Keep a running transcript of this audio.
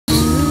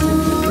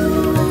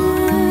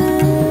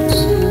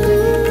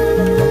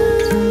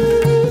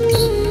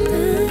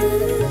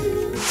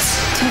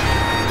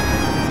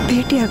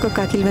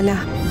ಆಗೋಕ್ಕಾಗಿಲ್ವಲ್ಲ?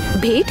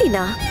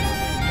 ಭೇಟಿನಾ?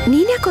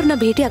 ನೀನ್ಯಾಕೆ ಅವ್ರನ್ನ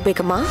ಭೇಟಿ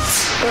ಆಗ್ಬೇಕಮ್ಮ?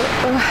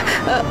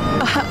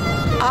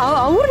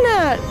 ಅವ್ರನ್ನ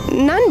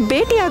ನಾನು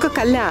ಭೇಟಿ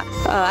ಆಗೋಕ್ಕಲ್ಲ.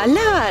 ಅಲ್ಲ,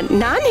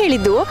 ನಾನು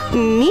ಹೇಳಿದ್ದು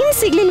ನೀನ್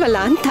ಸಿಗ್ಲಿಲ್ವಲ್ಲ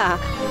ಅಂತ.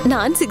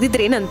 ನಾನ್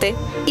ಸಿಗ್ದಿದ್ರೇನಂತೆ?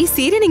 ಈ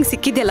ಸೀರೆ ನಿಂಗೆ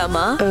ಸಿಕ್ಕಿದ್ಯಲ್ಲ ಅಮ್ಮ.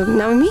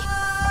 ನವಮಿ,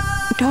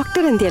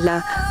 ಡಾಕ್ಟರ್ ಅಂದ್ಯಲ್ಲ,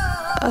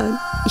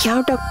 ಯಾವ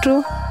ಡಾಕ್ಟ್ರು?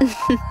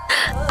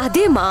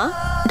 ಅದೇಮ್ಮ,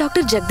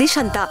 ಡಾಕ್ಟರ್ ಜಗದೀಶ್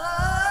ಅಂತ.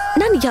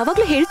 ನಾನು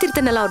ಯಾವಾಗ್ಲೂ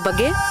ಹೇಳ್ತಿರ್ತೇನಲ್ಲ ಅವ್ರ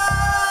ಬಗ್ಗೆ.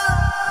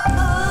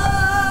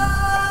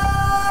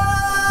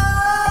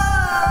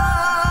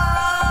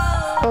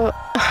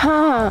 ಹಾ,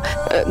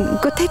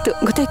 ಗೊತ್ತಾಯ್ತು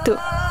ಗೊತ್ತಾಯ್ತು.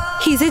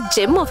 He's A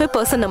GeM of A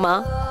person ಅಮ್ಮ.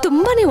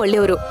 ತುಂಬಾನೇ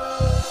ಒಳ್ಳೆಯವರು.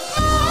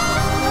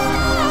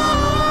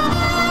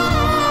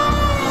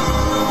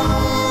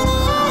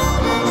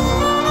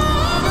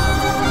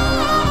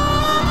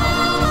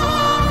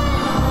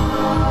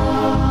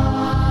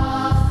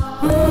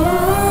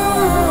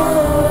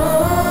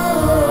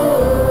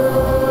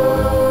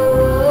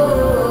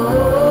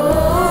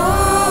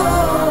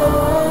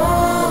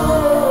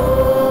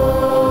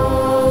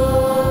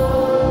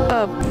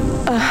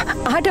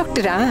 ಆ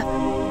ಡಾಕ್ಟರಾ?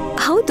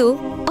 ಹೌದು,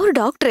 ಅವ್ರು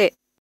ಡಾಕ್ಟ್ರೇ.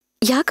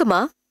 ಯಾಕಮ್ಮ,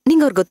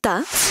 ನಿಂಗೆ ಅವ್ರು ಗೊತ್ತಾ?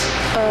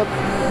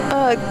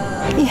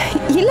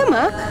 ಇಲ್ಲಮ್ಮ,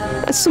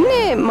 ಸುಮ್ಮನೆ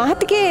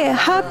ಮಾತಿಗೆ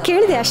ಹಾಗೆ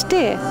ಕೇಳಿದೆ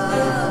ಅಷ್ಟೇ.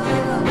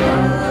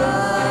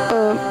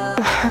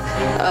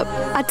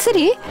 ಅದು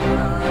ಸರಿ,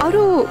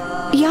 ಅವರು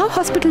ಯಾವ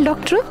ಹಾಸ್ಪಿಟಲ್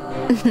ಡಾಕ್ಟ್ರು?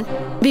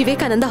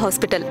 ವಿವೇಕಾನಂದ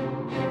ಹಾಸ್ಪಿಟಲ್.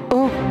 ಓ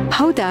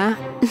ಹೌದಾ?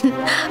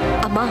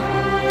 ಅಮ್ಮ,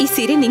 ಈ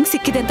ಸೀರೆ ನಿಂಗೆ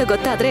ಸಿಕ್ಕಿದೆ ಅಂತ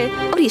ಗೊತ್ತಾದ್ರೆ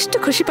ಅವ್ರು ಎಷ್ಟು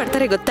ಖುಷಿ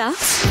ಪಡ್ತಾರೆ ಗೊತ್ತಾ?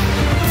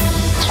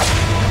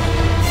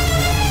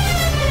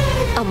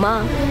 ಅಮ್ಮ,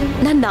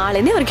 ನಾನು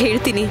ನಾಳೆನೇ ಅವ್ರಿಗೆ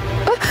ಹೇಳ್ತೀನಿ.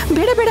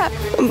 ಬೇಡ ಬೇಡ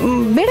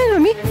ಬೇಡ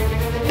ಮಮ್ಮಿ,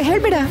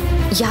 ಹೇಳ್ಬೇಡ.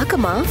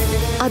 ಯಾಕಮ್ಮ?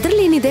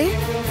 ಅದರಲ್ಲಿ ಏನಿದೆ?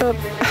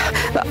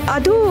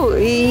 ಅದು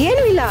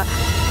ಏನೂ ಇಲ್ಲ.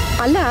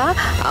 ಅಲ್ಲ,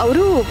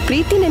 ಅವರು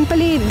ಪ್ರೀತಿ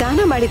ನೆನಪಲ್ಲಿ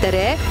ದಾನ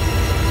ಮಾಡಿದ್ದಾರೆ.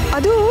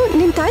 ಅದು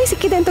ನಿನ್ನ ತಾಯಿ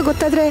ಸಿಕ್ಕಿದೆ ಅಂತ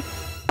ಗೊತ್ತಾದ್ರೆ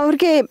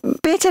ಅವ್ರಿಗೆ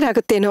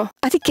ಬೇಜಾರಾಗುತ್ತೇನೋ,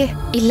 ಅದಕ್ಕೆ.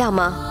 ಇಲ್ಲ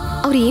ಅಮ್ಮ,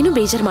 ಅವ್ರು ಏನು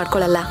ಬೇಜಾರು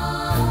ಮಾಡ್ಕೊಳ್ಳಲ್ಲ.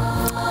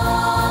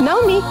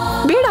 ನವಮಿ,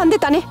 ಬೇಡ ಅಂದೆ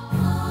ತಾನೆ.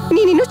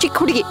 ನೀನಿನ್ನೂ ಚಿಕ್ಕ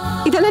ಹುಡುಗಿ,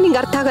 ಇದೆಲ್ಲ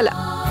ನಿಂಗೆ ಅರ್ಥ ಆಗಲ್ಲ.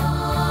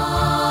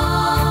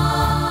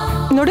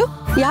 ನೋಡು,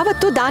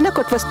 ಯಾವತ್ತೂ ದಾನ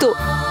ಕೊಟ್ಟ ವಸ್ತು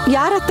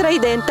ಯಾರ ಹತ್ರ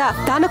ಇದೆ ಅಂತ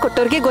ದಾನ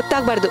ಕೊಟ್ಟವ್ರಿಗೆ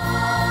ಗೊತ್ತಾಗಬಾರ್ದು.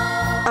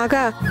 ಆಗ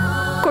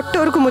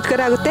ಕೊಟ್ಟವ್ರಿಗೂ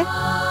ಮುಜುಗರ ಆಗುತ್ತೆ,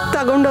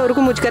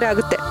 ತಗೊಂಡವ್ರಿಗೂ ಮುಜುಗರ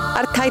ಆಗುತ್ತೆ.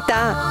 ಅರ್ಥ ಆಯ್ತಾ?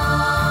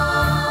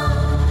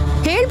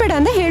 ಹೇಳ್ಬೇಡ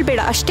ಅಂದ್ರೆ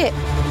ಹೇಳ್ಬೇಡ ಅಷ್ಟೇ.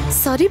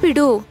 ಸರಿ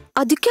ಬಿಡು,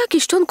 ಅದಕ್ಕೆ ಯಾಕೆ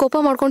ಇಷ್ಟೊಂದು ಕೋಪ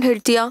ಮಾಡ್ಕೊಂಡು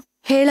ಹೇಳ್ತೀಯಾ?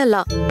 ಹೇಳಲ್ಲ.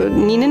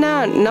 ನಿನ್ನ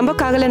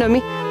ನಂಬಕ್ಕಾಗಲ್ಲ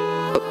ನಮ್ಮಿ.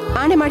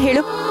 ಆಣೆ ಮಾಡಿ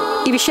ಹೇಳು,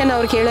 ಈ ವಿಷಯನ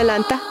ಅವ್ರಿಗೆ ಹೇಳಲ್ಲ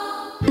ಅಂತ.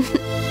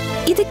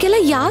 ಇದಕ್ಕೆಲ್ಲ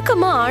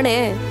ಯಾಕಮ್ಮ ಆಣೆ?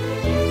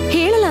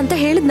 ಹೇಳಲ್ಲ ಅಂತ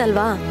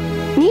ಹೇಳಿದ್ನಲ್ವಾ?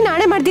 ನೀನ್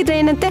ಆಣೆ ಮಾಡ್ದಿದ್ರೆ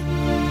ಏನಂತೆ?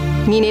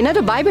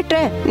 ನೀನೇನಾದ್ರೂ ಬಾಯ್ ಬಿಟ್ರೆ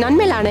ನನ್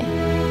ಮೇಲೆ ಆಣೆ.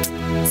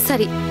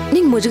 ಸರಿ,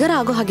 ನಿಂಗ್ ಮುಜುಗರ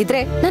ಆಗೋ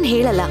ಹಾಗಿದ್ರೆ ನಾನು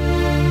ಹೇಳಲ್ಲ.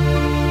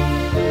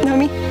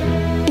 ನಮ್ಮಿ,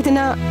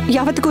 ಇದನ್ನ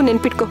ಯಾವತ್ತಿಗೂ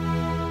ನೆನ್ಪಿಟ್ಕೋ.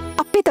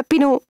 ಅಪ್ಪಿ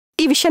ತಪ್ಪಿನೂ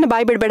ಈ ವಿಷಯನ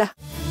ಬಾಯ್ ಬಿಡ್ಬೇಡ.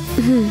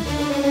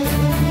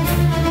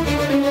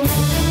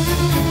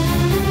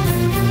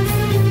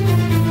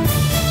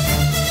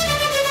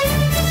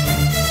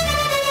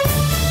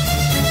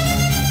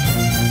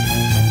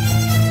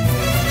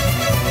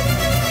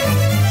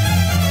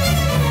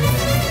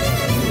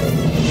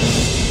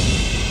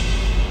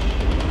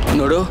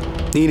 ನೋಡು,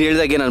 ನೀನು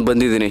ಹೇಳ್ದಾಗೆ ನಾನು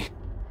ಬಂದಿದ್ದೀನಿ.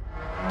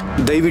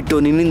 ದಯವಿಟ್ಟು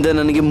ನಿನ್ನಿಂದ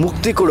ನನಗೆ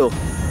ಮುಕ್ತಿ ಕೊಡು.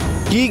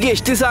 ಹೀಗೆ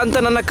ಎಷ್ಟು ದಿವಸ ಅಂತ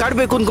ನನ್ನ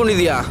ಕಾಡ್ಬೇಕು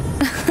ಅಂದ್ಕೊಂಡಿದ್ಯಾ?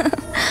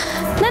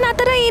 ನಾನು ಆ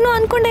ಥರ ಏನೂ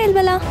ಅನ್ಕೊಂಡೇ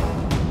ಇಲ್ವಲ್ಲ.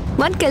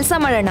 ಒಂದು ಕೆಲಸ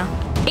ಮಾಡೋಣ,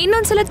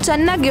 ಇನ್ನೊಂದ್ಸಲ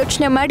ಚೆನ್ನಾಗಿ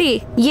ಯೋಚನೆ ಮಾಡಿ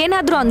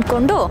ಏನಾದರೂ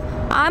ಅಂದ್ಕೊಂಡು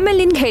ಆಮೇಲೆ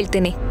ನಿನ್ಗೆ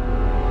ಹೇಳ್ತೀನಿ.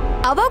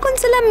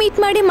 ಅವಾಗೊಂದ್ಸಲ ಮೀಟ್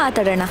ಮಾಡಿ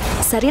ಮಾತಾಡೋಣ,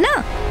 ಸರಿನಾ?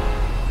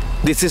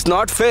 This is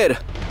not fair.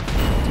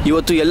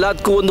 ಇವತ್ತು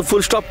ಎಲ್ಲದಕ್ಕೂ ಒಂದು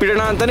ಫುಲ್ ಸ್ಟಾಪ್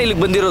ಇಡೋಣ ಅಂತಾನೆ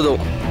ಇಲ್ಲಿಗೆ ಬಂದಿರೋದು.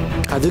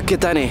 ಅದಕ್ಕೆ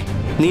ತಾನೇ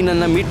ನೀ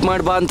ನನ್ನ ಮೀಟ್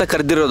ಮಾಡ್ಬಾ ಅಂತ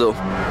ಕರೆದಿರೋದು.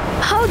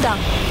 ಹೌದಾ?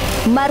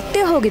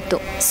 ಮರ್ತೇ ಹೋಗಿತ್ತು,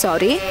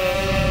 ಸಾರಿ.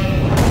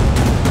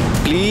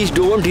 Please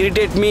don't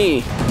irritate me.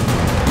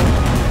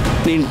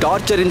 ನೀನು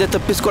ಟಾರ್ಚರಿಂದ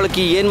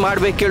ತಪ್ಪಿಸ್ಕೊಳಕ್ಕೆ ಏನು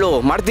ಮಾಡ್ಬೇಕು ಕೇಳು,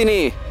 ಮಾಡ್ತೀನಿ.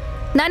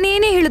 ನಾನು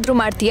ಏನೇ ಹೇಳಿದ್ರು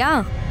ಮಾಡ್ತೀಯಾ?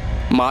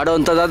 ಮಾಡೋ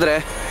ಅಂಥದ್ದಾದ್ರೆ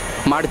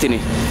ಮಾಡ್ತೀನಿ.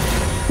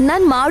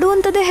 ನಾನು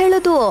ಮಾಡುವಂಥದ್ದೇ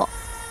ಹೇಳೋದು.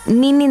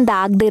 ನಿನ್ನಿಂದ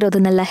ಆಗದೆ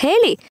ಇರೋದನ್ನೆಲ್ಲ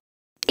ಹೇಳಿ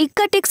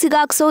ಇಕ್ಕಟ್ಟಿಗೆ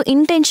ಸಿಗಾಕ್ಸೋ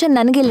ಇಂಟೆನ್ಷನ್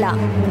ನನಗಿಲ್ಲ.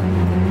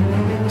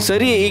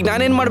 ಸರಿ, ಈಗ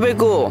ನಾನೇನು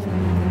ಮಾಡಬೇಕು?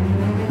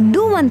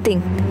 Do one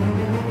thing.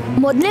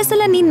 ಮೊದಲನೇ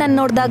ಸಲ ನೀನು ನನ್ನ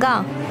ನೋಡಿದಾಗ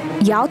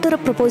ಯಾವ ಥರ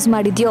ಪ್ರಪೋಸ್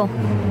ಮಾಡಿದ್ಯೋ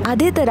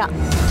ಅದೇ ಥರ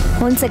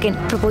ಒಂದು ಸೆಕೆಂಡ್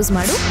ಪ್ರಪೋಸ್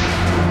ಮಾಡು.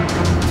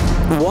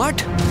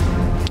 ವಾಟ್?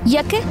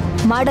 ಯಾಕೆ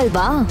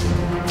ಮಾಡಲ್ವಾ?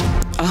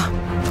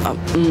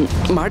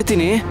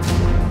 ಮಾಡ್ತೀನಿ,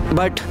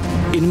 ಬಟ್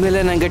ಇನ್ಮೇಲೆ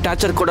ನನಗೆ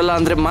ಟಾರ್ಚರ್ ಕೊಡಲ್ಲ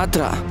ಅಂದರೆ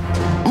ಮಾತ್ರ.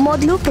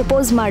 ಮೊದಲು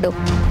ಪ್ರಪೋಸ್ ಮಾಡು.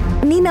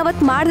 ನೀನು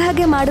ಅವತ್ತು ಮಾಡ್ದ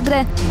ಹಾಗೆ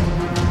ಮಾಡಿದ್ರೆ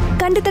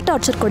ಖಂಡಿತ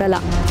ಟಾರ್ಚರ್ ಕೊಡಲ್ಲ.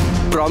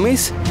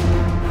 ಪ್ರಾಮಿಸ್?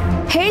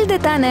 ಹೇಳ್ದೆ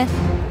ತಾನೆ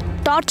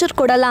ಟಾರ್ಚರ್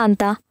ಕೊಡಲ್ಲ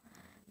ಅಂತ.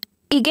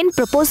 ಈಗೇನು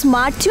ಪ್ರಪೋಸ್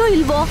ಮಾಡ್ತೀಯೋ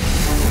ಇಲ್ವೋ?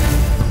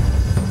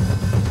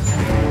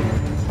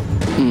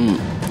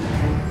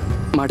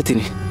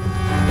 ಮಾಡ್ತೀನಿ.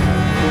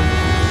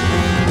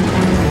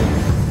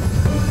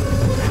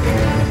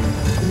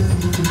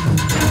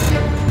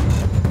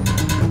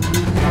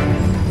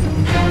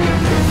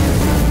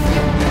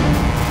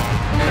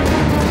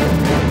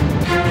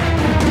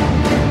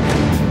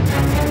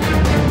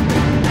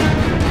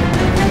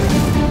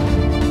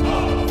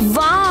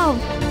 Wow,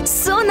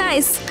 so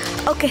nice.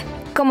 Okay,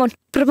 come on.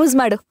 Propose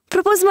ಮಾಡು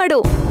ಪ್ರಪೋಸ್ ಮಾಡು.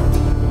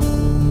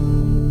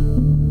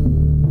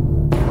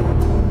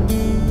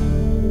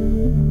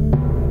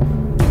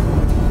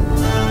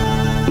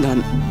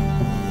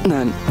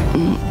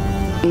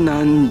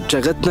 ನಾನು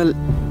ಜಗತ್ನಲ್ಲಿ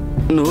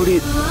ನೋಡಿ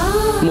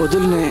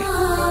ಮೊದಲನೇ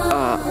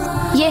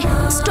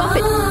ಸ್ಟಾಪ್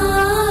ಇಟ್.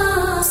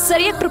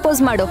 ಸರಿಯಾಗಿ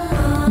ಪ್ರಪೋಸ್ ಮಾಡು.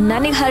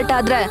 ನನಗೆ ಹರ್ಟ್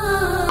ಆದ್ರೆ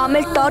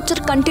ಆಮೇಲೆ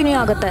ಟಾರ್ಚರ್ ಕಂಟಿನ್ಯೂ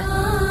ಆಗುತ್ತೆ.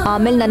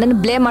 ಆಮೇಲೆ ನನ್ನನ್ನು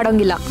ಬ್ಲೇಮ್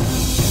ಮಾಡೋಂಗಿಲ್ಲ.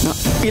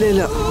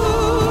 ಇಲ್ಲ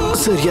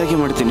ಸರಿಯಾಗಿ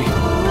ಮಾಡ್ತೀನಿ.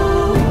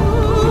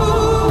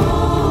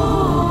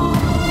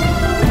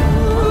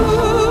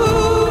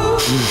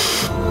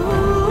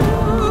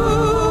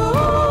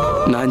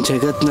 ನಾನು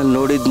ಜಗತ್ನಲ್ಲಿ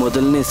ನೋಡಿದ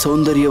ಮೊದಲನೇ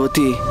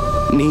ಸೌಂದರ್ಯವತಿ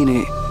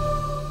ನೀನೇ.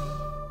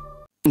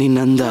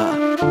 ನಿನ್ನಂದ,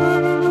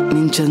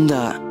 ನಿನ್ ಚಂದ,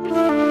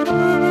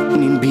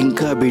 ನಿನ್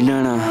ಬಿಂಕ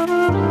ಬಿಣ್ಣಾಣ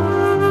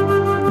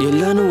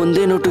ಎಲ್ಲಾನು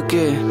ಒಂದೇ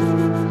ನೋಟಕ್ಕೆ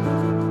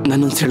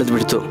ನನ್ನನ್ನು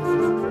ಸೆಳೆದ್ಬಿಡ್ತು.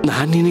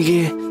 ನಾನು ನಿನಗೆ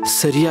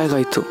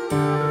ಸರಿಯಾಗಾಯ್ತು.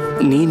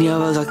 ನೀನ್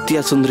ಯಾವಾಗ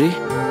ಆಗ್ತೀಯಾ ಸುಂದ್ರಿ?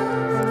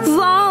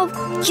 ವಾವ್,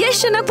 ಎಷ್ಟು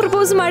ಚೆನ್ನಾಗಿ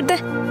ಪ್ರಪೋಸ್ ಮಾಡ್ದೆ.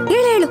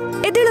 ಹೇಳು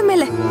ಎದ್ದೇಳು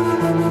ಮೇಲೆ.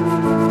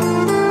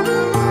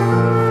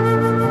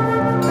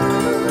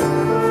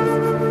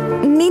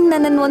 ನೀನ್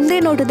ನನ್ನನ್ನು ಒಂದೇ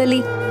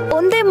ನೋಟದಲ್ಲಿ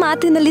ಒಂದೇ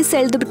ಮಾತಿನಲ್ಲಿ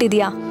ಸೆಳೆದು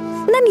ಬಿಟ್ಟಿದ್ಯಾ.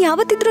 ನಾನು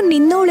ಯಾವತ್ತಿದ್ರೂ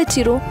ನಿನ್ನವಳೆ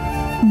ಚಿರು.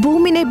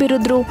 ಭೂಮಿನೇ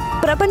ಬಿರುದ್ರು,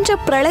 ಪ್ರಪಂಚ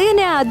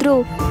ಪ್ರಳಯನೇ ಆದ್ರೂ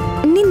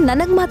ನೀನ್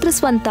ನನಗ್ ಮಾತ್ರ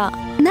ಸ್ವಂತ,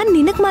 ನಾನ್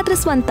ನಿನಗ್ ಮಾತ್ರ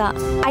ಸ್ವಂತ.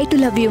 I to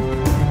love you.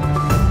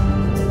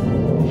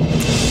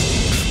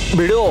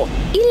 ಬಿಡು.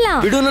 ಇಲ್ಲ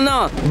ಬಿಡು, ನನ್ನ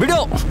ಬಿಡು.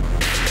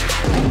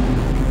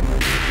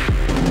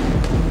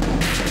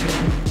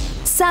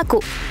 ಸಾಕು,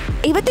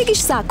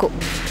 ಇವತ್ತಿಗಿಷ್ಟು ಸಾಕು.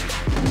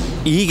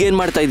 ಈಗೇನ್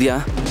ಮಾಡ್ತಾ ಇದೀಯಾ?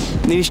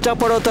 ನೀನ್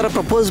ಇಷ್ಟಪಡೋ ತರ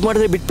ಪ್ರಪೋಸ್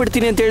ಮಾಡಿದ್ರೆ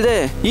ಬಿಟ್ಬಿಡ್ತೀನಿ ಅಂತ ಹೇಳ್ದೆ.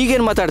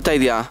 ಈಗೇನ್ ಮಾತಾಡ್ತಾ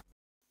ಇದೀಯಾ?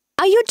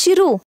 ಅಯ್ಯೋ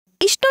ಚಿರು,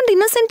 ಇಷ್ಟೊಂದು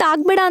ಇನ್ನೋಸೆಂಟ್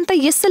ಆಗ್ಬೇಡ ಅಂತ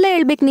ಎಷ್ಟೆಲ್ಲ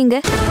ಹೇಳ್ಬೇಕು ನಿಂಗೆ?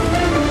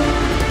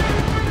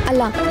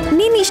 ಅಲ್ಲ,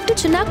 ನೀನ್ ಇಷ್ಟು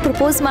ಚೆನ್ನಾಗಿ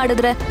ಪ್ರಪೋಸ್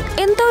ಮಾಡಿದ್ರೆ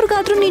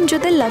ಎಂತವ್ರಿಗಾದ್ರೂ ನಿನ್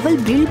ಜೊತೆ ಲೆವೆಲ್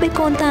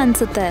ಬೀಳ್ಬೇಕು ಅಂತ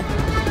ಅನ್ಸುತ್ತೆ.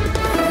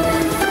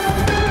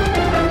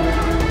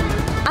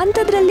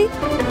 ಅಂಥದ್ರಲ್ಲಿ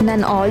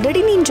ನಾನು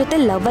ಆಲ್ರೆಡಿ ನಿನ್ ಜೊತೆ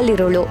ಲವಲ್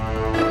ಇರೋಳು.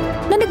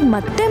 ನನಗ್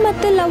ಮತ್ತೆ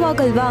ಮತ್ತೆ ಲವ್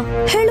ಆಗಲ್ವಾ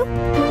ಹೇಳು?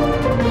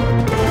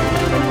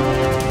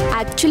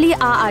 ಆಕ್ಚುಲಿ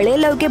ಆ ಹಳೆ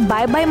ಲವ್ಗೆ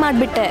ಬಾಯ್ ಬಾಯ್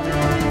ಮಾಡ್ಬಿಟ್ಟೆ.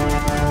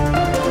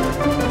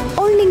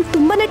 ಅವಳು ನಿಂಗೆ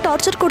ತುಂಬಾನೇ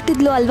ಟಾರ್ಚರ್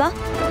ಕೊಡ್ತಿದ್ಲು ಅಲ್ವಾ?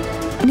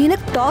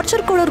 ನಿನಗ್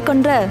ಟಾರ್ಚರ್ ಕೊಡೋರು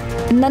ಕಂಡ್ರೆ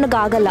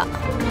ನನಗಾಗಲ್ಲ.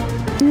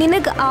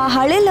 ನಿನಗ್ ಆ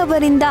ಹಳೆ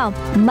ಲವರಿಂದ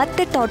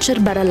ಮತ್ತೆ ಟಾರ್ಚರ್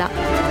ಬರಲ್ಲ.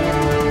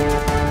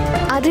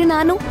 ಆದ್ರೆ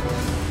ನಾನು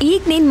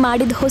ಈಗ ನೀನ್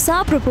ಮಾಡಿದ ಹೊಸ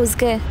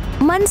ಪ್ರಪೋಸ್ಗೆ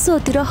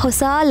ಮನ್ಸೋತಿರೋ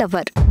ಹೊಸ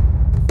ಲವರ್.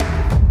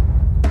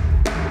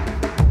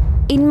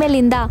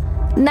 ಇನ್ಮೇಲಿಂದ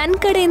ನನ್ನ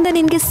ಕಡೆಯಿಂದ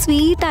ನಿನಗೆ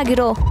ಸ್ವೀಟ್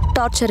ಆಗಿರೋ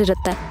ಟಾರ್ಚರ್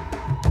ಇರುತ್ತೆ.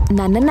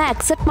 ನನ್ನನ್ನು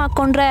ಆಕ್ಸೆಪ್ಟ್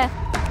ಮಾಡ್ಕೊಂಡ್ರೆ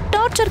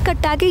ಟಾರ್ಚರ್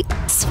ಕಟ್ಟಾಗಿ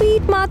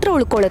ಸ್ವೀಟ್ ಮಾತ್ರ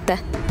ಉಳ್ಕೊಳ್ಳುತ್ತೆ.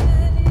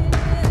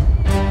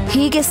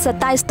 ಹೀಗೆ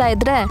ಸತಾಯಿಸ್ತಾ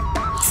ಇದ್ರೆ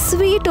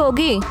ಸ್ವೀಟ್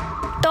ಹೋಗಿ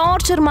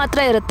ಟಾರ್ಚರ್ ಮಾತ್ರ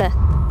ಇರುತ್ತೆ.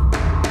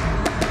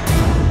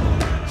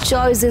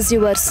 Choice is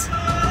yours.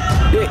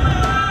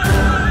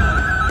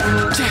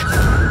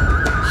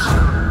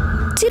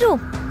 Chiru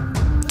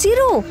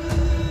Chiru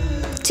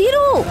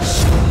Chiru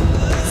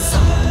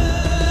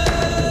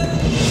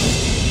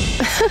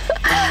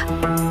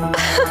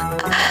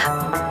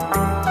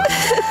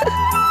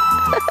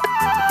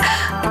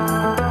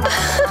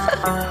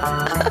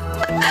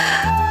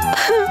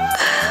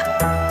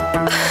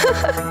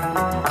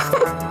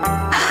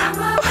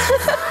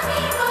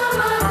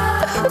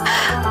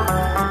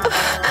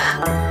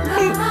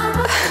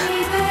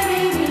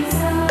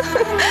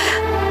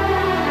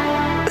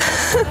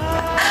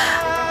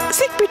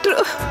ಸಿಕ್ಬಿಟ್ರು.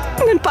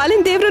 ನನ್ನ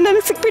ಪಾಲಿನ ದೇವರು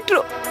ನನಗೆ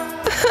ಸಿಕ್ಬಿಟ್ರು.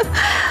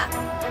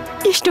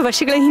 ಎಷ್ಟು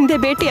ವರ್ಷಗಳ ಹಿಂದೆ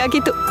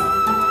ಭೇಟಿಯಾಗಿತ್ತು.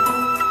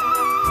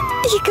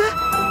 ಈಗ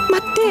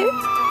ಮತ್ತೆ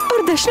ಅವ್ರ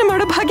ದರ್ಶನ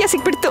ಮಾಡೋ ಭಾಗ್ಯ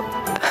ಸಿಕ್ಬಿಡ್ತು.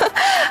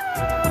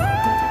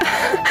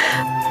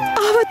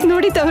 ಆವತ್ತು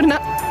ನೋಡಿದ್ದವ್ರನ್ನ,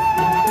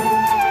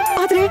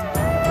 ಆದ್ರೆ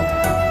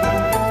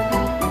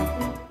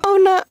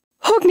ಅವ್ರನ್ನ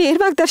ಹೋಗಿ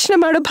ನೇರವಾಗಿ ದರ್ಶನ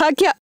ಮಾಡೋ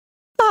ಭಾಗ್ಯ,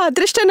 ಆ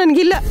ಅದೃಷ್ಟ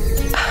ನನಗಿಲ್ಲ.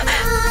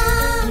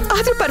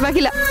 ಆದ್ರೂ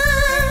ಪರವಾಗಿಲ್ಲ,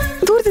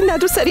 ದೂರದಿಂದ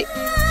ಆದ್ರೂ ಸರಿ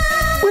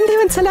ಒಂದೇ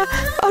ಒಂದ್ಸಲ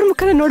ಅವ್ರ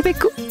ಮುಖನ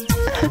ನೋಡ್ಬೇಕು.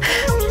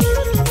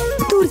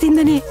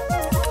 ದೂರದಿಂದನೇ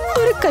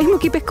ಅವ್ರ ಕೈ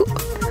ಮುಗಿಬೇಕು.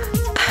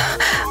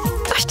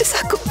 ಅಷ್ಟು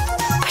ಸಾಕು.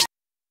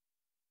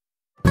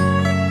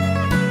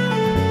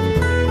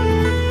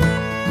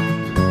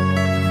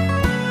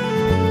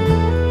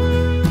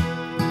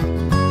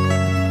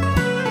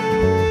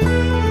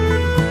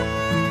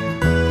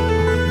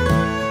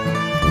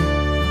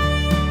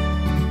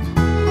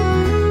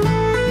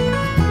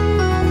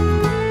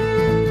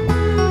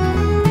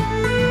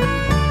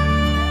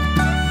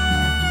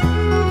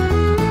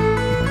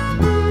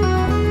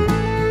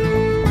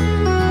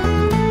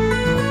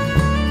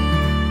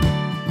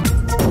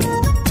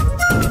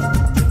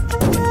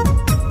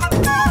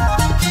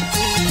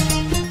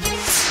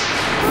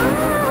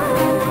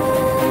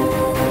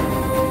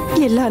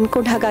 ಎಲ್ಲ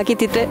ಅನ್ಕೊಂಡ್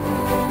ಹಾಗಾಗಿದ್ದಿದ್ರೆ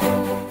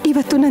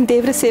ಇವತ್ತು ನನ್ನ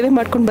ದೇವರ ಸೇವೆ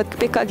ಮಾಡ್ಕೊಂಡು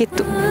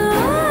ಬದುಕಬೇಕಾಗಿತ್ತು.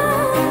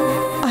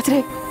 ಆದ್ರೆ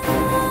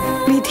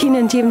ವಿಧಿ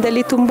ನನ್ನ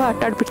ಜೀವನದಲ್ಲಿ ತುಂಬಾ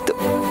ಆಟಾಡ್ಬಿಡ್ತು.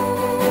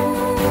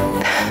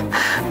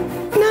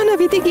 ನಾನು ಆ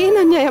ವಿಧಿಗೆ ಏನು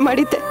ಅನ್ಯಾಯ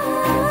ಮಾಡಿದ್ದೆ?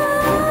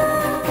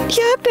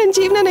 ಯಾಕೆ ನನ್ನ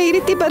ಜೀವನನ ಈ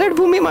ರೀತಿ ಬರಡ್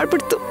ಭೂಮಿ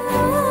ಮಾಡ್ಬಿಡ್ತು?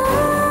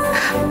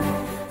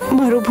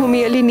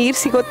 ಮರುಭೂಮಿಯಲ್ಲಿ ನೀರು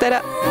ಸಿಗೋ ಥರ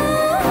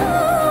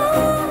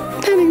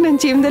ನನಗೆ ನನ್ನ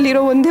ನನ್ನ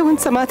ಜೀವನದಲ್ಲಿರೋ ಒಂದೇ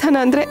ಒಂದು ಸಮಾಧಾನ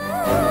ಅಂದರೆ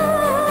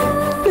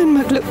ನನ್ನ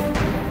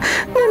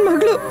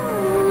ಮಗಳು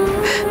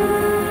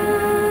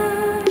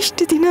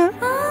ಇಷ್ಟು ದಿನ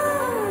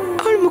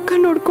ಅವಳ ಮುಖ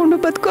ನೋಡಿಕೊಂಡು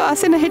ಬದುಕೋ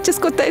ಆಸೆನ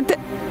ಹೆಚ್ಚಿಸ್ಕೊತಾ ಇದ್ದೆ.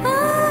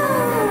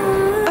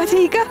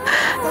 ಅದೀಗ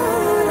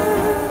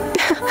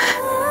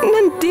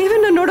ನನ್ನ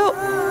ದೇವನ್ನ ನೋಡೋ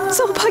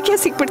ಸೌಭಾಗ್ಯ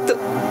ಸಿಕ್ಬಿಡ್ತು.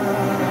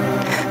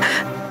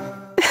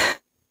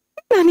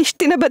 ನಾನು ಇಷ್ಟು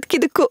ದಿನ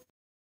ಬದುಕಿದ್ದಕ್ಕೂ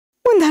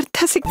ಒಂದು ಅರ್ಥ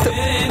ಸಿಕ್ತು.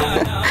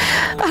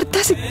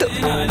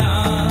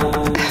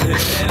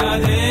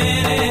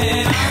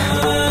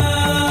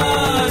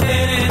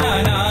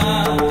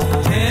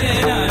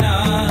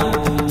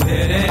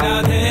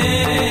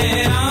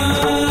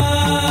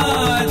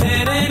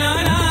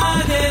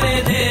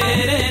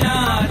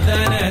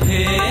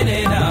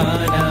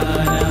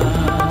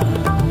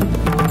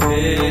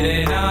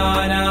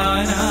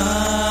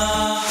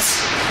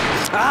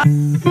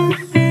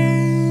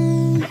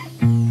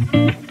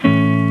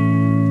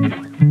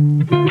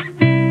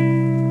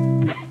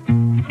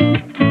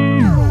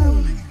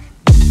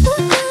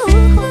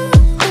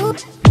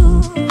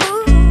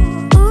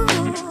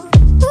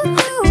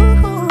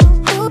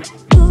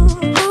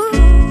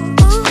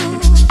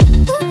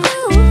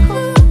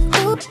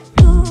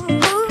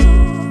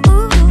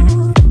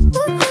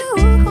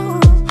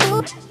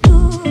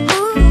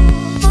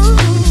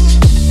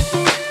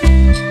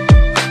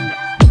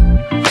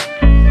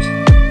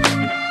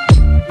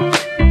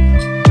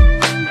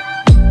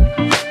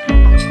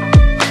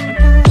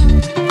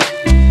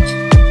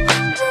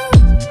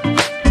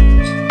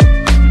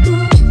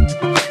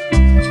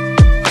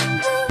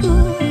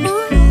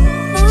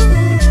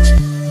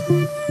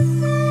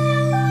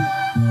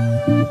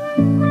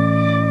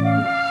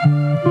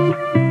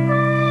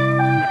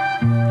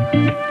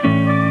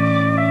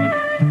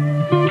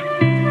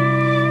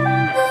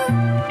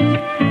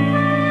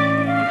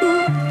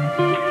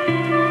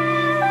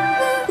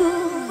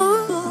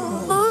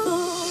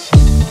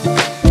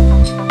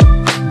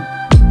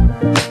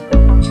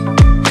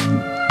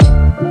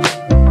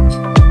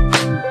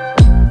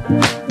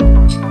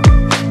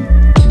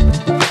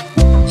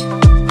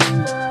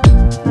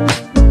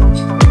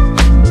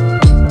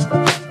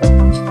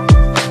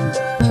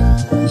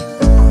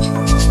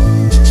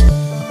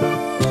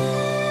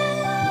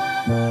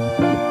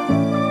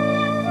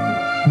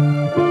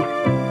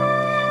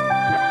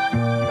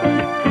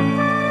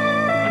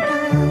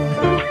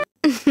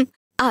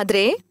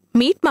 ಆದ್ರೆ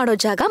ಮೀಟ್ ಮಾಡೋ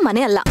ಜಾಗ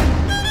ಮನೆ ಅಲ್ಲ,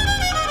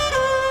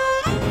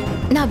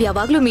 ನಾವ್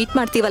ಯಾವಾಗ್ಲೂ ಮೀಟ್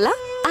ಮಾಡ್ತೀವಲ್ಲ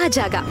ಆ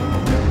ಜಾಗ.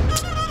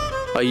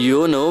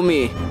 ಅಯ್ಯೋ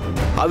ನವಮಿ,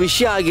 ಆ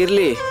ವಿಷಯ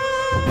ಆಗಿರ್ಲಿ,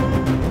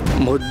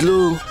 ಮೊದ್ಲು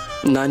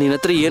ನಾನು ನಿನ್ನ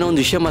ಹತ್ರ ಏನೋ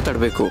ಒಂದು ವಿಷಯ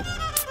ಮಾತಾಡ್ಬೇಕು.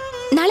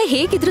 ನಾಳೆ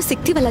ಹೇಗಿದ್ರು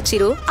ಸಿಗ್ತೀವಲ್ಲ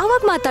ಚಿರು,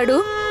 ಅವಾಗ ಮಾತಾಡು.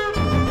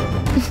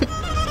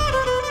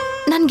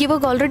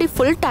 ನನ್ಗಿವಾಗ ಆಲ್ರೆಡಿ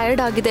ಫುಲ್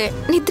ಟಯರ್ಡ್ ಆಗಿದೆ,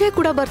 ನಿದ್ರೆ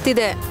ಕೂಡ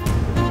ಬರ್ತಿದೆ.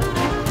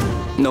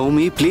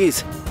 ನವಮಿ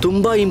ಪ್ಲೀಸ್,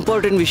 ತುಂಬಾ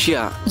ಇಂಪಾರ್ಟೆಂಟ್ ವಿಷಯ.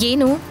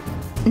 ಏನು?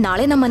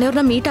 ನಾಳೆ ನಮ್ಮ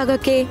ಮನೆಯವ್ರನ್ನ ಮೀಟ್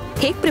ಆಗಕ್ಕೆ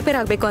ಹೇಗ್ ಪ್ರಿಪೇರ್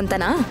ಆಗ್ಬೇಕು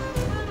ಅಂತನಾ?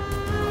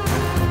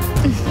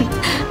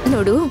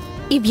 ನೋಡು,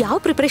 ಇವ್ಯಾವ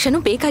ಪ್ರಿಪರೇಷನ್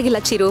ಬೇಕಾಗಿಲ್ಲ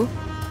ಚಿರು.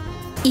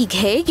 ಈಗ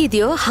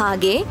ಹೇಗಿದೆಯೋ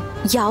ಹಾಗೆ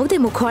ಯಾವುದೇ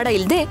ಮುಖವಾಡ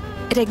ಇಲ್ದೆ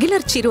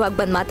ರೆಗ್ಯುಲರ್ ಚಿರು ಆಗಿ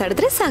ಬಂದ್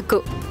ಮಾತಾಡಿದ್ರೆ ಸಾಕು.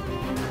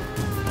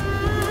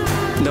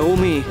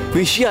 ನವಮಿ,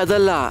 ವಿಷಯ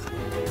ಅದಲ್ಲ.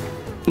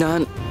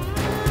 ನಾನ್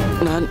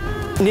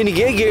ನಿನಗೆ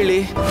ಹೇಗೆ ಹೇಳಿ?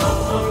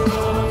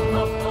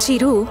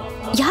 ಚಿರು,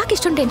 ಯಾಕೆ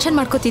ಇಷ್ಟೊಂದು ಟೆನ್ಷನ್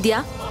ಮಾಡ್ಕೋತಿದ್ಯಾ?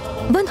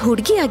 ಬಂದ್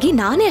ಹುಡುಗಿಯಾಗಿ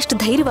ನಾನೇ ಅಷ್ಟು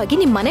ಧೈರ್ಯವಾಗಿ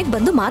ನಿಮ್ ಮನೆಗ್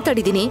ಬಂದು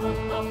ಮಾತಾಡಿದೀನಿ.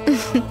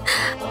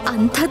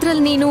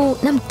 ಅಂಥದ್ರಲ್ಲಿ ನೀನು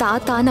ನಮ್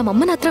ತಾತ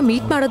ನಮ್ಮಮ್ಮನ ಹತ್ರ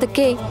ಮೀಟ್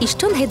ಮಾಡೋದಕ್ಕೆ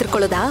ಇಷ್ಟೊಂದು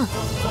ಹೆದರ್ಕೊಳ್ಳೋದಾ?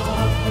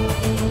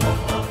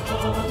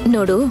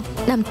 ನೋಡು,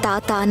 ನಮ್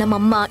ತಾತ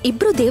ನಮ್ಮಮ್ಮ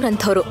ಇಬ್ರು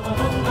ದೇವ್ರಂಥವ್ರು.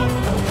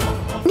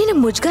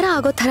 ನಿನಗ್ ಮುಜುಗರ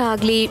ಆಗೋ ಥರ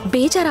ಆಗ್ಲಿ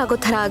ಬೇಜಾರಾಗೋ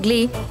ಥರ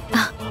ಆಗ್ಲಿ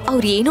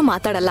ಅವ್ರು ಏನು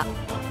ಮಾತಾಡಲ್ಲ.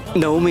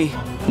 ನವಮಿ,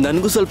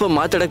 ನನ್ಗೂ ಸ್ವಲ್ಪ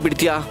ಮಾತಾಡಕ್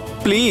ಬಿಡ್ತೀಯಾ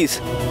ಪ್ಲೀಸ್?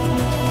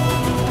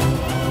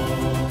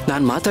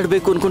 ನಾನ್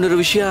ಮಾತಾಡ್ಬೇಕು ಅನ್ಕೊಂಡಿರೋ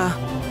ವಿಷಯ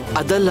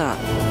ಅದಲ್ಲ.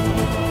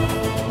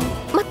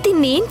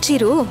 ಮತ್ತಿನ್ನೇನ್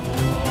ಚಿರು?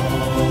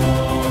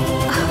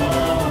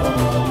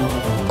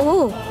 ಓ,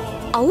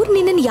 ಅವ್ರು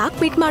ನಿನ್ನನ್ ಯಾಕೆ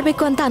ಮೀಟ್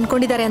ಮಾಡ್ಬೇಕು ಅಂತ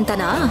ಅನ್ಕೊಂಡಿದ್ದಾರೆ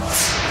ಅಂತನಾ?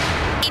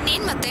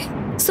 ಇನ್ನೇನ್ ಮತ್ತೆ,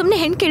 ಸುಮ್ನೆ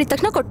ಹೆಣ್ ಕೇಳಿದ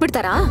ತಕ್ಷಣ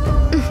ಕೊಟ್ಬಿಡ್ತಾರಾ?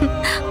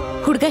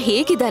 ಹುಡ್ಗ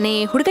ಹೇಗಿದ್ದಾನೆ,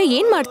 ಹುಡ್ಗ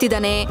ಏನ್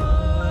ಮಾಡ್ತಿದ್ದಾನೆ,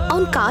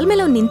 ಅವ್ನ್ ಕಾಲ್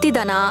ಮೇಲೆ ಅವ್ನ್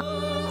ನಿಂತಿದ್ದಾನ,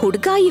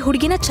 ಹುಡ್ಗ ಈ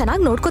ಹುಡ್ಗಿನ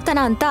ಚೆನ್ನಾಗ್ ನೋಡ್ಕೋತಾನ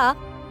ಅಂತ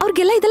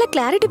ಅವ್ರಿಗೆಲ್ಲ ಇದೆಲ್ಲ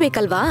ಕ್ಲಾರಿಟಿ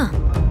ಬೇಕಲ್ವಾ?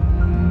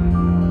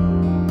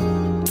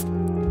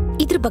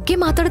 ಇದ್ರ ಬಗ್ಗೆ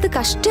ಮಾತಾಡೋದಕ್ಕೆ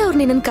ಅಷ್ಟೇ ಅವ್ರು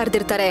ನಿನ್ನನ್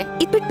ಕರೆದಿರ್ತಾರೆ.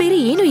 ಇದ್ಬಿಟ್ ಬೇರೆ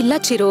ಏನು ಇಲ್ಲ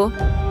ಚಿರು.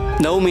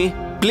 ನವಮಿ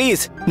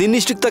ಪ್ಲೀಸ್,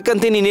 ನಿನ್ನಿಷ್ಟಕ್ಕೆ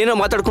ತಕ್ಕಂತೆ ನೀನೇನೋ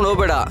ಮಾತಾಡ್ಕೊಂಡು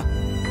ಹೋಗ್ಬೇಡ.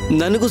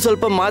 ನನಗೂ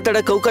ಸ್ವಲ್ಪ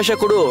ಮಾತಾಡಕ್ ಅವಕಾಶ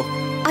ಕೊಡು.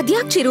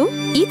 ಅದ್ಯಾಕ್ ಚಿರು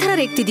ಈ ತರ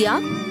ರೇಗ್ತಿದ್ಯಾ?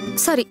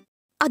 ಸರಿ,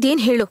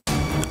 ಅದೇನ್ ಹೇಳು.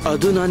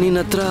 ಅದು ನಾನು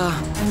ನಿನ್ನ ಹತ್ರ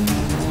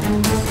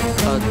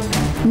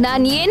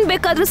ನಾನು ಏನ್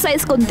ಬೇಕಾದ್ರೂ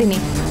ಸಹಿಸ್ಕೊಂತೀನಿ,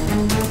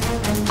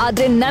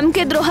 ಆದ್ರೆ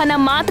ನಂಬಿಕೆ ದ್ರೋಹನ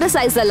ಮಾತ್ರ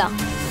ಸಹಿಸಲ್ಲ.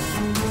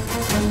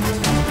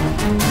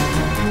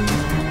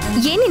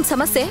 ಏನಿನ್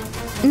ಸಮಸ್ಯೆ?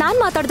 ನಾನ್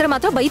ಮಾತಾಡಿದ್ರೆ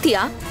ಮಾತ್ರ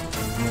ಬೈತೀಯಾ?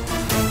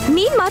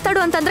 ನೀನ್ ಮಾತಾಡು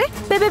ಅಂತಂದ್ರೆ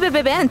ಬೆಬೆ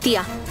ಬೆಬೆ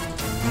ಅಂತೀಯಾ?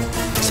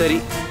 ಸರಿ,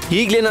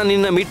 ಈಗ್ಲೇ ನಾನು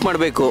ನಿನ್ನ ಮೀಟ್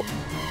ಮಾಡ್ಬೇಕು.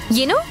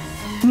 ಏನು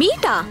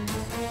ಮೀಟಾ?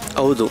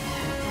 ಹೌದು,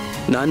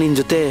 ನಾನು ನಿನ್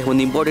ಜೊತೆ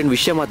ಒಂದು ಇಂಪಾರ್ಟೆಂಟ್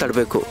ವಿಷಯ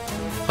ಮಾತಾಡ್ಬೇಕು.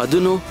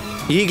 ಅದನ್ನು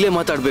ಈಗ್ಲೇ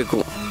ಮಾತಾಡ್ಬೇಕು.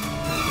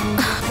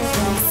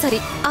 ಸರಿ,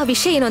 ಆ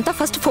ವಿಷಯ ಏನು ಅಂತ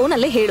ಫಸ್ಟ್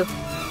ಫೋನಲ್ಲೇ ಹೇಳು.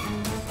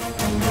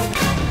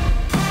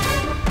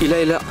 ಇಲ್ಲ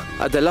ಇಲ್ಲ,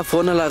 ಅದೆಲ್ಲ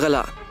ಫೋನಲ್ಲಿ ಆಗಲ್ಲ.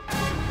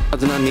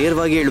 ಅದು ನಾನು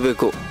ನೇರವಾಗಿ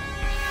ಹೇಳ್ಬೇಕು.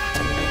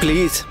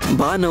 ಪ್ಲೀಸ್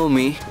ಬಾ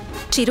ನವಮಿ.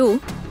 ಚಿರು,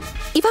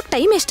 ಇವಾಗ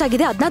ಟೈಮ್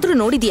ಎಷ್ಟಾಗಿದೆ ಅದನ್ನಾದ್ರೂ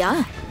ನೋಡಿದ್ಯಾ?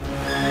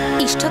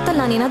 ಇಷ್ಟೊತ್ತಲ್ಲಿ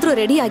ನಾನೇನಾದ್ರೂ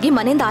ರೆಡಿಯಾಗಿ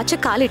ಮನೆಯಿಂದ ಆಚೆ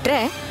ಕಾಲಿಟ್ರೆ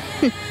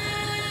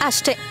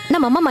ಅಷ್ಟೇ,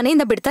 ನಮ್ಮಮ್ಮ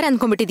ಮನೆಯಿಂದ ಬಿಡ್ತಾರೆ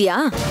ಅನ್ಕೊಂಡ್ಬಿಟ್ಟಿದ್ಯಾ?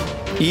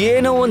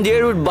 ಏನೋ ಒಂದು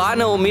ಹೇಳ್ಬಿಟ್ಟು ಬಾ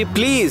ನವಮಿ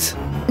ಪ್ಲೀಸ್.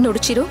 ನೋಡು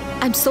Chiru,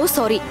 I am so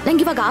sorry.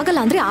 ನಂಗೆ ಇವಾಗ ಆಗಲ್ಲ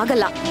ಅಂದ್ರೆ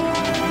ಆಗಲ್ಲ.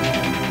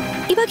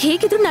 ಇವಾಗ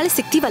ಹೇಗಿದ್ರು ನಾಳೆ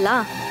ಸಿಗ್ತೀವಲ್ಲ,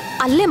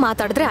 ಅಲ್ಲೇ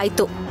ಮಾತಾಡಿದ್ರೆ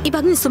ಆಯ್ತು.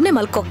 ಇವಾಗ ನೀನ್ ಸುಮ್ನೆ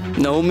ಮಲ್ಕೋ.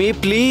 ನವಮಿ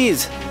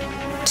ಪ್ಲೀಸ್.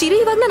 ಚಿರು,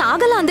 ಇವಾಗ ನಾನು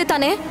ಆಗಲ್ಲ ಅಂದೆ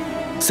ತಾನೆ?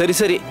 ಸರಿ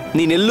ಸರಿ,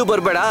 ನೀನೆಲ್ಲೂ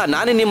ಬರಬೇಡ,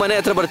 ನಾನೇ ನಿಮ್ಮ ಮನೆ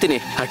ಹತ್ರ ಬರ್ತೀನಿ.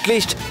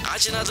 ಅಟ್ಲೀಸ್ಟ್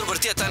ಆಚೆನಾದ್ರೂ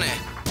ಬರ್ತೀಯ ತಾನೆ?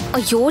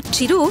 ಅಯ್ಯೋ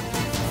ಚಿರು,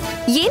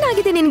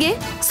 ಏನಾಗಿದೆ ನಿನ್ಗೆ?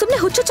 ಸುಮ್ನೆ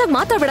ಹುಚ್ಚುಚ್ಚಾಗಿ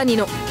ಮಾತಾಡ್ಬೇಡ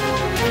ನೀನು.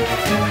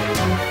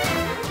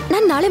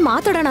 ನಾನ್ ನಾಳೆ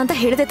ಮಾತಾಡೋಣ ಅಂತ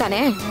ಹೇಳ್ದೆ ತಾನೆ?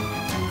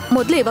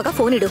 ಮೊದ್ಲು ಇವಾಗ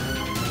ಫೋನ್ ಇಡು.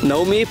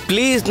 ನವಮಿ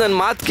ಪ್ಲೀಸ್, ನನ್ನ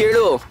ಮಾತು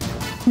ಕೇಳು.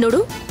 ನೋಡು,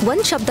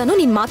 ಒಂದ್ ಶಬ್ದನೂ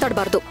ನೀನ್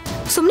ಮಾತಾಡಬಾರ್ದು.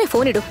 ಸುಮ್ನೆ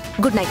ಫೋನ್ ಇಡು.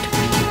 Good night.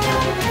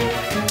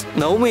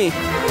 Navami.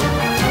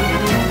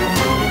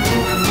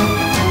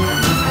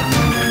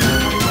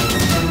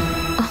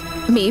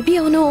 May be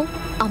ಅವನು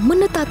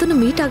ಅಮ್ಮನ ತಾತನು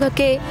ಮೀಟ್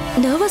ಆಗಕ್ಕೆ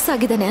ನರ್ವಸ್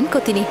ಆಗಿದ್ದಾನೆ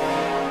ಅನ್ಕೋತೀನಿ.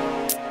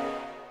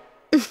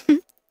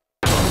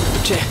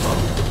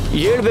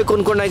 ಹೇಳ್ಬೇಕು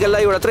ಅನ್ಕೊಂಡಾಗೆಲ್ಲ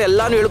ಇವಳ ಹತ್ರ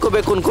ಎಲ್ಲಾನು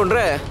ಹೇಳ್ಕೋಬೇಕು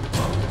ಅನ್ಕೊಂಡ್ರೆ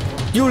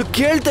ಇವಳು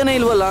ಕೇಳ್ತಾನೆ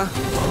ಇಲ್ವಲ್ಲ.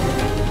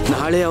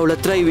 ನಾಳೆ ಅವಳ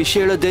ಹತ್ರ ಈ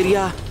ವಿಷಯ ಹೇಳೋ ಧೈರ್ಯ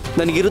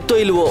ನನಗಿರುತ್ತೋ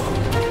ಇಲ್ವೋ?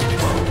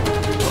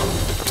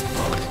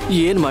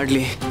 ಏನ್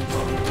ಮಾಡ್ಲಿ?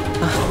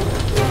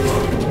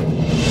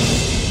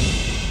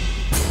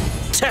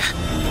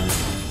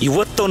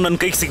 ಇವತ್ತು ನನ್ನ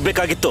ಕೈಗೆ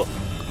ಸಿಗ್ಬೇಕಾಗಿತ್ತು,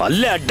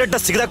 ಅಲ್ಲೇ ಅಡ್ಡಡ್ಡ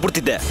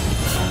ಸಿಗದಾಕ್ಬಿಡ್ತಿದ್ದೆ.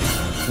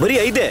 ಬರೀ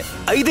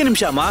 5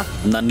 ನಿಮಿಷ ಅಮ್ಮ,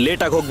 ನಾನು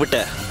ಲೇಟಾಗಿ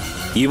ಹೋಗ್ಬಿಟ್ಟೆ.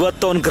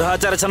 ಇವತ್ತು ಅವ್ನ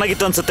ಗ್ರಹಚಾರ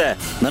ಚೆನ್ನಾಗಿತ್ತು ಅನ್ಸುತ್ತೆ,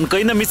 ನನ್ನ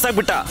ಕೈನ ಮಿಸ್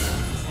ಆಗ್ಬಿಟ್ಟ.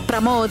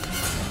 ಪ್ರಮೋದ್,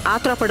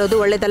 ಆತ್ರ ಪಡೋದು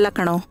ಒಳ್ಳೇದಲ್ಲ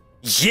ಕಣೋ.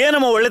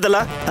 ಏನಮ್ಮ ಒಳ್ಳೇದಲ್ಲ?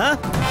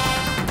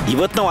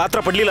 ಇವತ್ತು ನಾವು ಆತ್ರ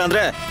ಪಡ್ಲಿಲ್ಲ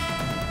ಅಂದ್ರೆ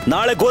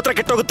ನಾಳೆ ಗೋತ್ರ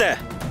ಕೆಟ್ಟೋಗುತ್ತೆ.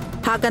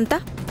 ಹಾಗಂತ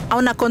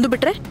ಅವನ್ನ ಕೊಂದು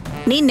ಬಿಟ್ರೆ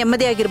ನೀನ್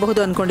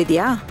ನೆಮ್ಮದಿಯಾಗಿರಬಹುದು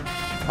ಅನ್ಕೊಂಡಿದ್ಯಾ?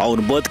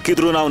 ಅವ್ನು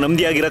ಬದುಕಿದ್ರು ನಾವು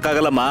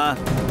ನೆಮ್ಮದಿಯಾಗಿರಕ್ಕಾಗಲ್ಲಮ್ಮ.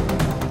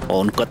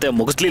 ಅವನ ಕತೆ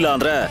ಮುಗಿಸ್ಲಿಲ್ಲ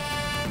ಅಂದ್ರೆ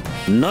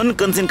ನನ್ನ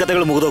ಕನ್ಸಿನ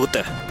ಕತೆಗಳು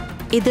ಮುಗಿದೋಗುತ್ತೆ.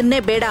 ಇದನ್ನೇ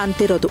ಬೇಡ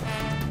ಅಂತಿರೋದು.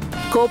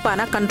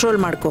 ಕೋಪನ ಕಂಟ್ರೋಲ್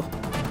ಮಾಡ್ಕೋ.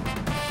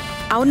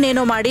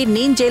 ಅವನ್ನೇನೋ ಮಾಡಿ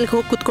ನೀನ್ ಜೈಲ್ಗೆ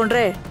ಹೋಗಿ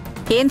ಕುತ್ಕೊಂಡ್ರೆ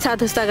ಏನ್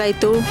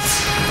ಸಾಧಿಸ್ದಾಗಾಯ್ತು?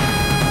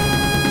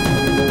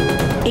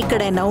 ಈ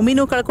ಕಡೆ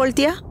ನವಮಿನೂ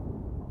ಕಳ್ಕೊಳ್ತೀಯ,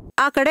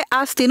 ಆ ಕಡೆ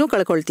ಆಸ್ತಿನೂ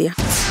ಕಳ್ಕೊಳ್ತೀಯ.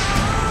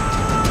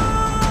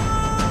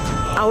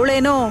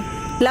 ಅವಳೇನೋ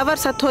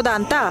ಲವರ್ ಸತ್ತೋದ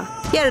ಅಂತ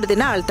 2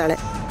 ದಿನ ಅಳ್ತಾಳೆ,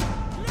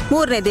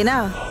 3ನೇ ದಿನ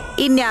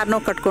ಇನ್ಯಾರನೋ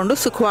ಕಟ್ಕೊಂಡು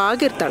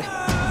ಸುಖವಾಗಿರ್ತಾಳೆ.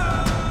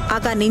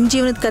 ಆಗ ನಿನ್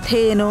ಜೀವನದ ಕಥೆ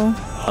ಏನು?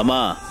 ಅಮ್ಮ,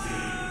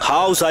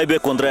 ಹಾವು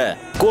ಸಾಯ್ಬೇಕು ಅಂದ್ರೆ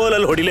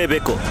ಕೋಲಲ್ಲಿ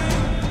ಹೊಡಿಲೇಬೇಕು.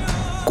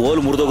 ಕೋಲ್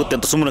ಮುರಿದೋಗುತ್ತೆ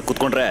ಅಂತ ಸುಮ್ಮನೆ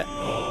ಕುತ್ಕೊಂಡ್ರೆ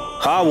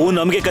ಹಾವು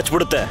ನಮಗೆ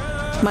ಕಚ್ಬಿಡುತ್ತೆ.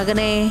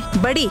 ಮಗನೇ,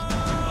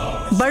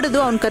 ಬಡಿದು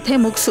ಅವನ ಕಥೆ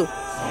ಮುಗಿಸು.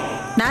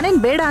 ನಾನೇನ್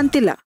ಬೇಡ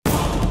ಅಂತಿಲ್ಲ.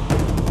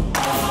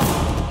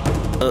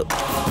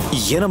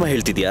 ಏನಮ್ಮ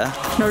ಹೇಳ್ತಿದ್ಯಾ?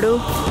 ನೋಡು,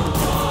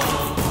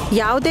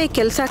 ಯಾವುದೇ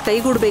ಕೆಲಸ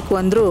ಕೈಗೂಡ್ಬೇಕು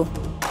ಅಂದ್ರೂ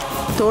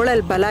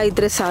ತೋಳಲ್ ಬಲ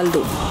ಇದ್ರೆ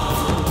ಸಾಲದು,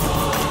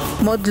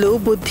 ಮೊದಲು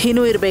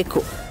ಬುದ್ಧಿನೂ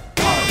ಇರಬೇಕು.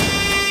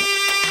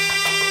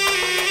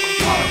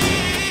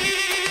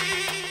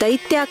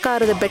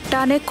 ದೈತ್ಯಾಕಾರದ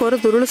ಬೆಟ್ಟಾನೇ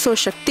ಕೊರೆದುರುಳಿಸೋ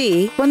ಶಕ್ತಿ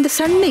ಒಂದು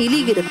ಸಣ್ಣ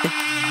ಇಲಿಗಿರುತ್ತೆ.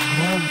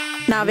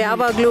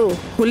 ನಾವ್ಯಾವಾಗ್ಲೂ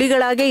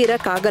ಹುಲಿಗಳಾಗೇ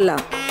ಇರಕ್ಕಾಗಲ್ಲ.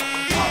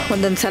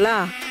 ಒಂದೊಂದ್ಸಲ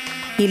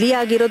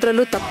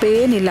ಇಲಿಯಾಗಿರೋದ್ರಲ್ಲೂ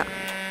ತಪ್ಪೇನಿಲ್ಲ.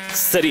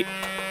 ಸರಿ,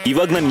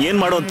 ಇವಾಗ ನಾನು ಏನ್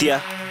ಮಾಡೋ ಅಂತೀಯ?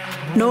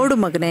 ನೋಡು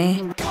ಮಗನೇ,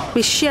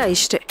 ವಿಷಯ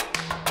ಇಷ್ಟೆ.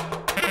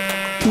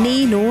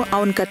 ನೀನು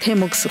ಅವನ ಕಥೆ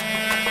ಮುಗಿಸು,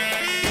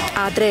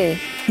 ಆದ್ರೆ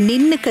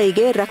ನಿನ್ನ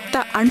ಕೈಗೆ ರಕ್ತ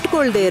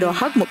ಅಂಟ್ಕೊಳ್ದೇ ಇರೋ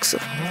ಹಾಗೆ ಮುಗಿಸು.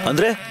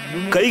 ಅಂದ್ರೆ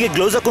ಕೈಗೆ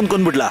ಗ್ಲೌಸ್ ಹಾಕೊಂಡ್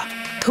ಕೊಂಡ್ಬಿಡ್ಲಾ?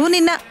 ಥೂ,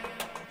 ನಿನ್ನ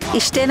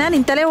ಇಷ್ಟೇನಾ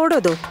ನಿನ್ ತಲೆ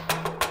ಓಡೋದು?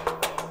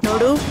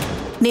 ನೋಡು,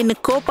 ನಿನ್ನ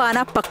ಕೋಪನ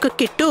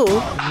ಪಕ್ಕಕ್ಕಿಟ್ಟು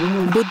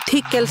ಬುದ್ಧಿ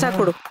ಕೆಲಸ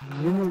ಕೊಡು.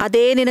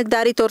 ಅದೇ ನಿನಗೆ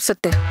ದಾರಿ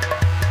ತೋರ್ಸತ್ತೆ.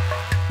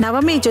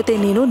 ನವಮಿ ಜೊತೆ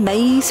ನೀನು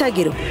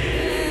ನೈಸಾಗಿರು.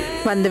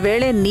 ಒಂದು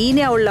ವೇಳೆ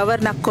ನೀನೇ ಅವಳ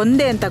ಲವರ್ನ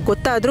ಕೊಂದೆ ಅಂತ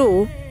ಗೊತ್ತಾದ್ರೂ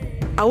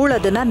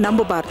ಅವಳದನ್ನ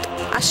ನಂಬಬಾರ್ದು.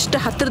 ಅಷ್ಟು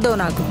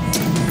ಹತ್ರದವನಾಗು.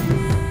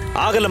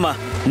 ಆಗಲ್ಲಮ್ಮ,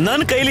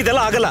 ನನ್ನ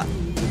ಕೈಲಿದೆಲ್ಲ ಆಗಲ್ಲ.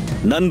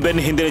 ನನ್ನ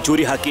ಬೆನ್ನ ಹಿಂದೆ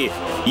ಚೂರಿ ಹಾಕಿ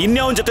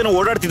ಇನ್ಯಾವನ್ ಜೊತೆ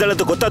ಓಡಾಡ್ತಿದ್ದಾಳೆ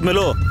ಅಂತ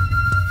ಗೊತ್ತಾದ್ಮೇಲೂ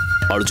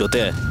ಅವಳ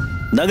ಜೊತೆ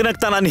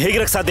ನಗನಗ್ತಾ ನಾನು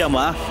ಹೇಗಿರಕ್ ಸಾಧ್ಯ ಅಮ್ಮ?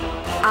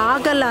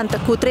 ಆಗಲ್ಲ ಅಂತ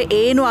ಕೂತ್ರೆ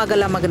ಏನೂ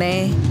ಆಗಲ್ಲ ಮಗನೇ.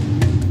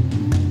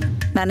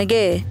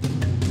 ನನಗೆ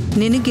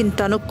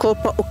ನಿನಗಿಂತನೂ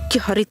ಕೋಪ ಉಕ್ಕಿ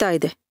ಹರಿತಾ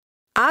ಇದೆ.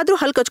 ಆದ್ರೂ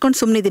ಹಲ್ ಕಚ್ಕೊಂಡು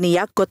ಸುಮ್ಮನಿದ್ದೀನಿ.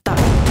 ಯಾಕೆ ಗೊತ್ತಾ?